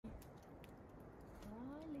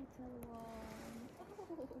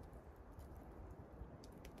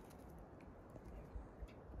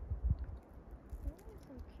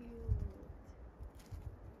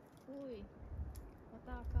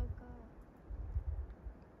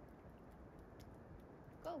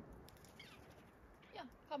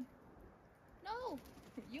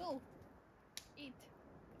You eat.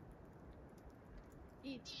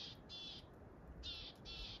 Eat.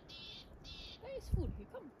 Where is food? Here,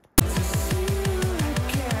 come.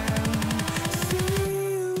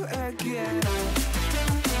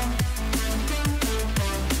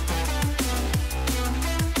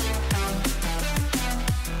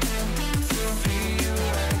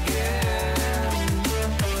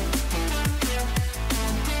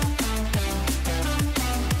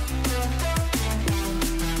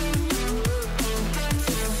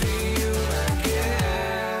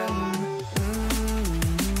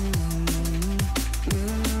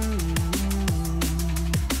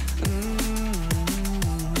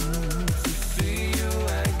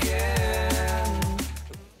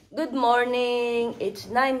 Good morning, it's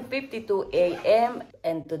 9:52 a.m.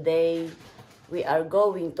 and today we are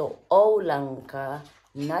going to Oulanka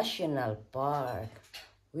National Park.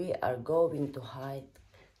 We are going to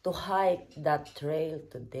hike that trail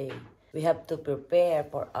today. We have to prepare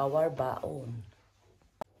for our baon.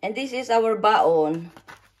 And this is our baon.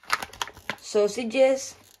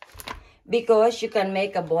 Sausages, because you can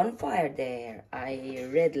make a bonfire there. I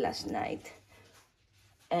read last night.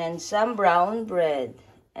 And some brown bread.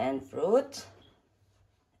 And fruit,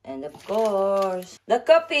 and of course, the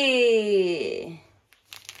coffee.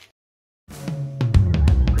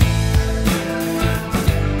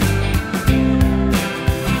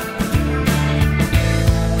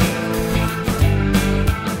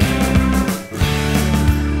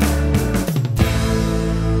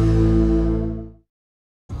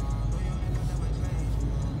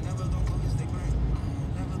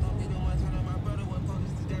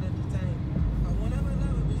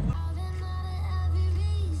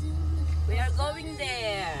 Going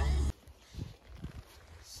there.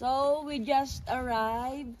 So we just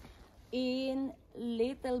arrived in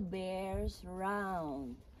Little Bear's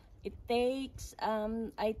Round. It takes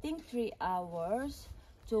I think 3 hours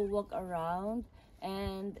to walk around,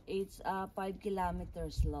 and it's 5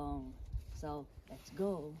 kilometers long. So let's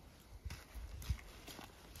go.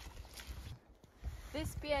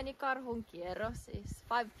 This Pieni Karhunkierros is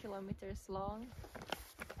 5 kilometers long,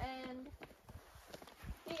 and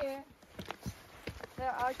here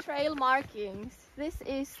there are trail markings. This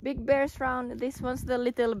is Big Bear's Round, this one's the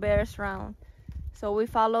Little Bear's Round. So we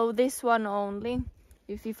follow this one only.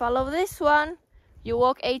 If you follow this one, you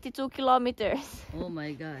walk 82 kilometers. Oh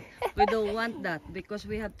my god. We don't want that because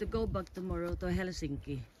we have to go back tomorrow to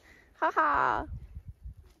Helsinki. Haha!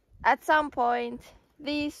 At some point,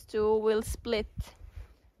 these two will split.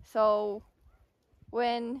 So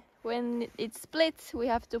when it splits, we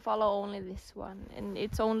have to follow only this one. And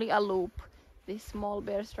it's only a loop. This Small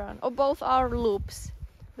Bear's Round. Oh, both are loops,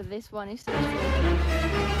 but this one is the short.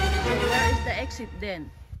 So where is the exit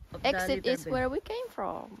then? Exit is where we came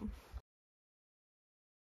from.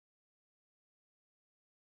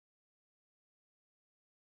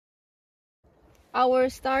 Our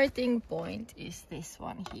starting point is this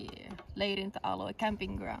one here, Leirinta-alue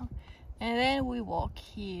camping ground. And then we walk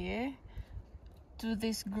here to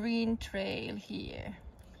this green trail here.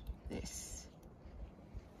 This.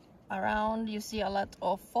 Around you see a lot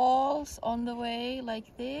of falls on the way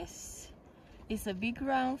like this. It's a big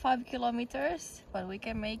round, 5 kilometers, but we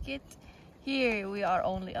can make it. Here we are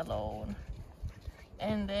only alone.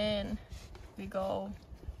 And then we go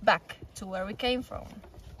back to where we came from.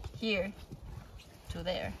 Here to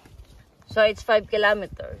there. So it's 5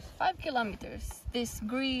 kilometers. 5 kilometers. This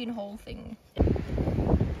green whole thing.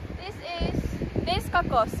 This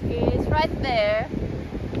Kakoski is right there.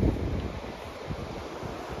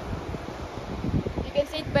 You can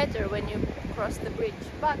see it better when you cross the bridge,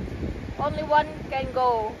 but only one can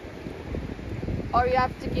go, or you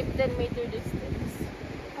have to keep 10-meter distance.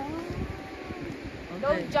 Okay.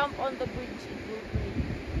 Don't jump on the bridge, it will break.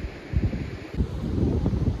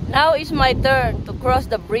 Now is my turn to cross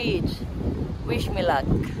the bridge. Wish me luck.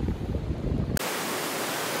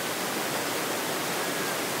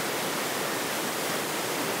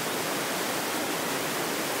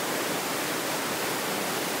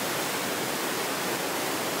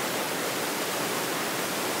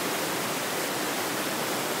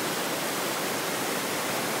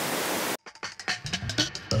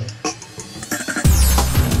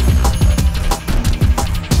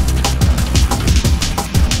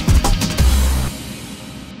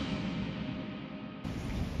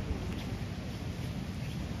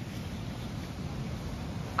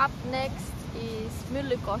 Up next is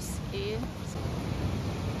Myllykoski.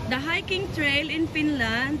 The hiking trail in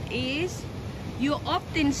Finland is, you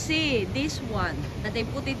often see this one, that they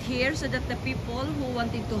put it here so that the people who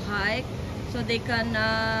wanted to hike, so they can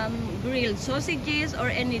grill sausages or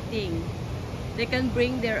anything. they can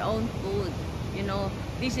bring their own food. You know,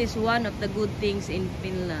 this is one of the good things in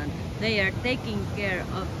Finland. They are taking care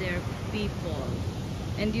of their people.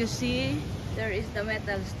 And you see, there is the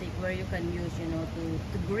metal stick where you can use, you know,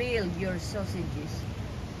 to grill your sausages.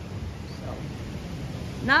 So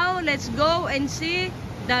now let's go and see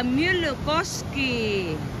the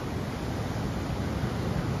Myllykoski.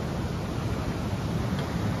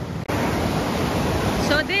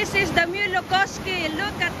 So this is the Myllykoski.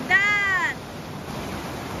 Look at that!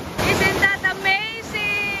 Isn't that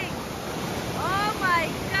amazing? Oh my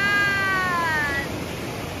God!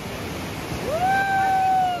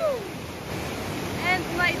 Woo! And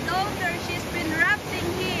my daughter, she's been rafting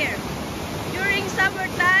here. During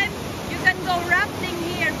summertime, you can go rafting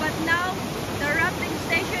here, but now the rafting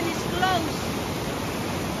station is closed.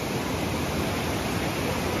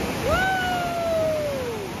 Woo!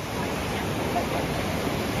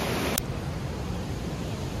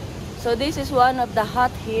 So this is one of the hut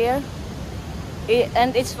here,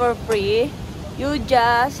 and it's for free. You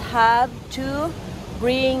just have to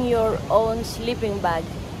bring your own sleeping bag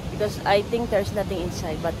because I think there's nothing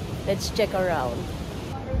inside, but let's check around.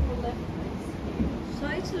 So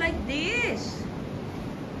it's like this.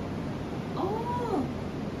 Oh.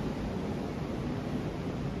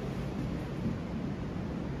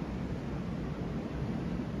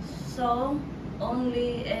 So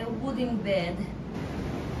only a wooden bed.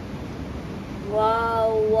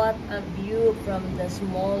 Wow, what a view from the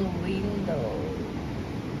small window.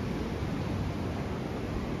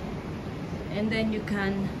 And then you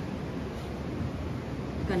can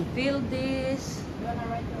fill this,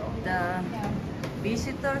 the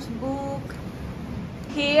visitor's book.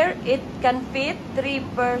 Here it can fit 3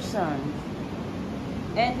 persons.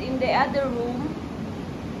 And in the other room,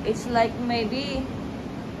 it's like maybe,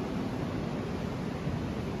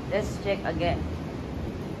 let's check again.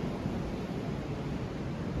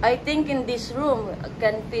 I think in this room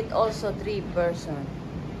can fit also 3 persons.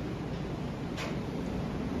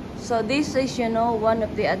 So this is, you know, one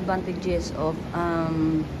of the advantages of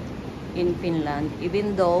in Finland.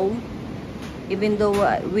 Even though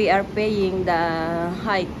we are paying the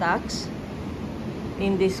high tax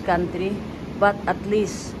in this country, but at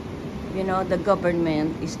least, you know, the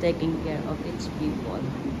government is taking care of its people.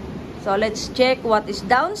 So let's check what is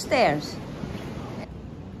downstairs.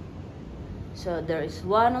 So there is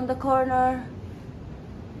one on the corner,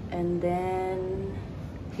 and then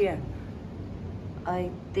here,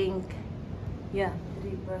 I think, yeah,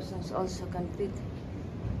 3 persons also can fit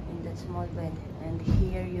in that small bed. And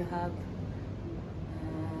here you have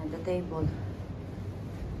the table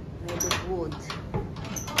made of wood.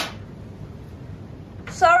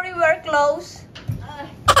 Sorry, we're closed.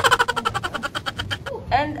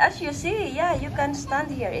 And as you see, yeah, you can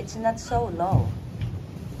stand here. It's not so low.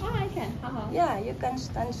 Oh, I can. Yeah, you can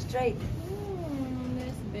stand straight.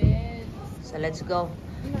 This bed. So let's go.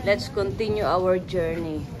 Let's continue our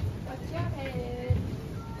journey. Watch your head.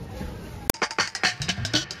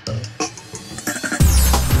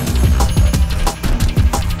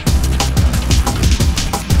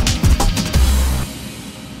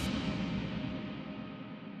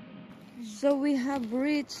 So we have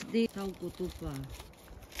reached the Taukutupa.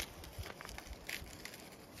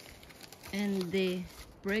 And the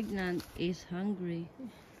pregnant is hungry.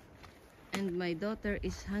 And my daughter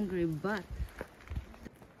is hungry, but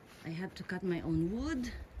I have to cut my own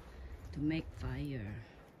wood to make fire.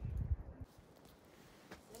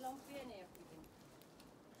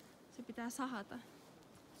 Se pitää sahata.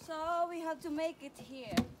 So we have to make it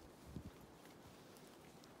here.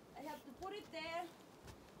 I have to put it there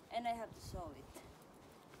and I have to sew it.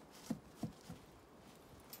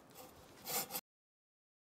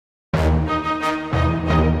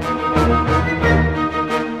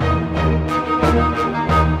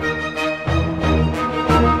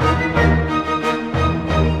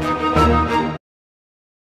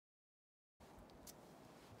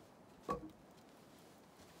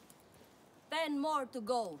 10 more to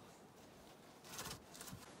go.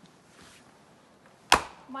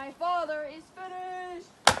 My father is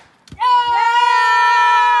finished!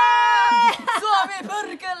 Suomi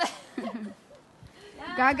perkele!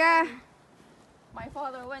 Gaga! My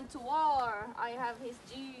father went to war. I have his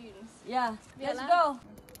genes. Yeah, let's Vielä? go.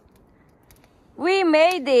 We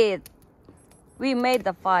made it. We made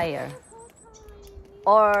the fire.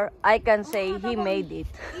 Or I can say he made it.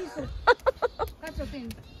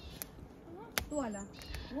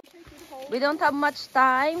 We don't have much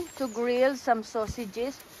time to grill some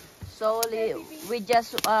sausages, so we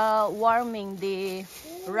just warming the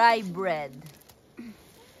rye bread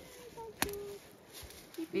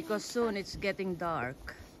because soon it's getting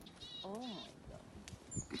dark. Oh my God.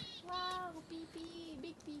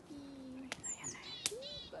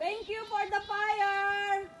 Thank you for the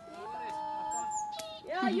fire.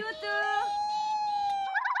 Yeah, you too.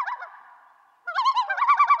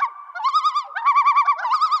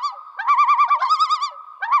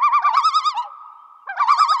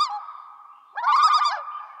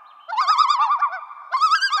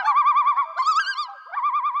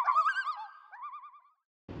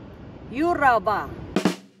 Yuraba.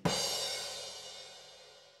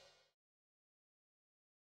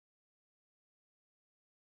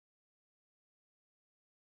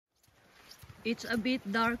 It's a bit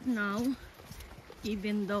dark now,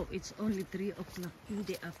 even though it's only 3 o'clock in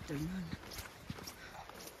the afternoon.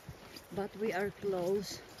 But we are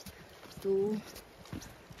close to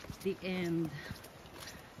the end.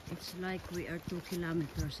 It's like we are 2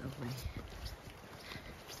 kilometers away.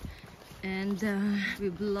 And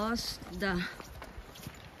we've lost the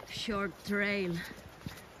short trail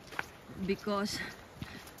because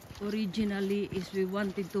originally we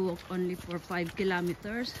wanted to walk only for 5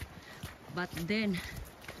 kilometers, but then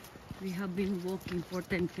we have been walking for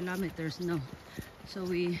 10 kilometers now, so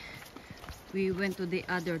we went to the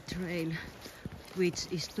other trail, which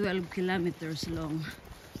is 12 kilometers long.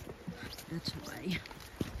 That's why.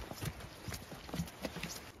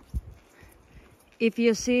 If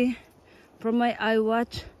you see from my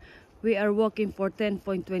iWatch, we are walking for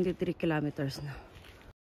 10.23 kilometers now.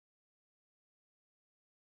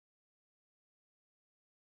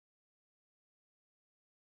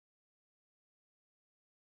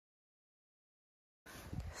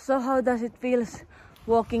 So how does it feel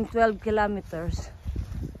walking 12 kilometers?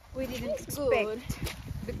 We didn't expect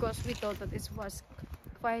because we thought that it was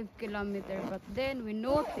 5 kilometers, but then we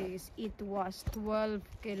noticed it was 12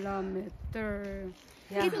 kilometers.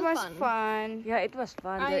 Yeah. It was fun. Yeah, it was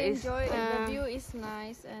fun. I enjoy it. The view is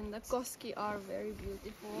nice and the koski are very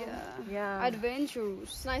beautiful. Yeah. Adventurous.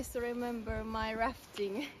 It's nice to remember my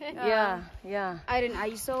rafting. Yeah.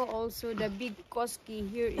 I saw also the big koski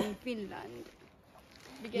here in Finland.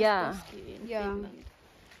 Biggest Yeah. koski in Yeah. Finland.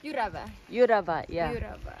 Jurava. Yurava, yeah.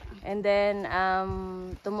 Jurava. And then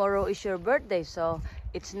tomorrow is your birthday, so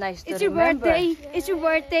it's nice to It's your remember. birthday. It's your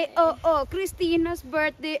birthday. Oh, Christina's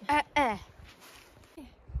birthday.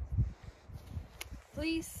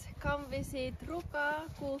 Please come visit Ruka,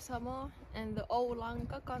 Kuusamo and the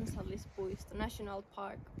Oulanka Kansallispuisto, National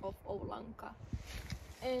Park of Oulanka.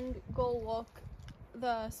 And go walk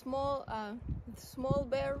the small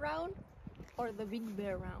bear round or the big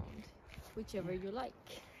bear round, whichever you like.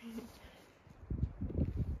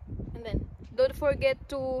 And then Don't forget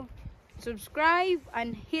to subscribe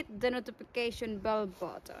and hit the notification bell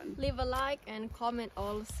button. leave a like and comment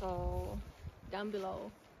also down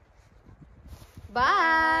below.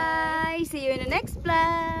 Bye! See you in the next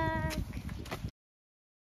vlog.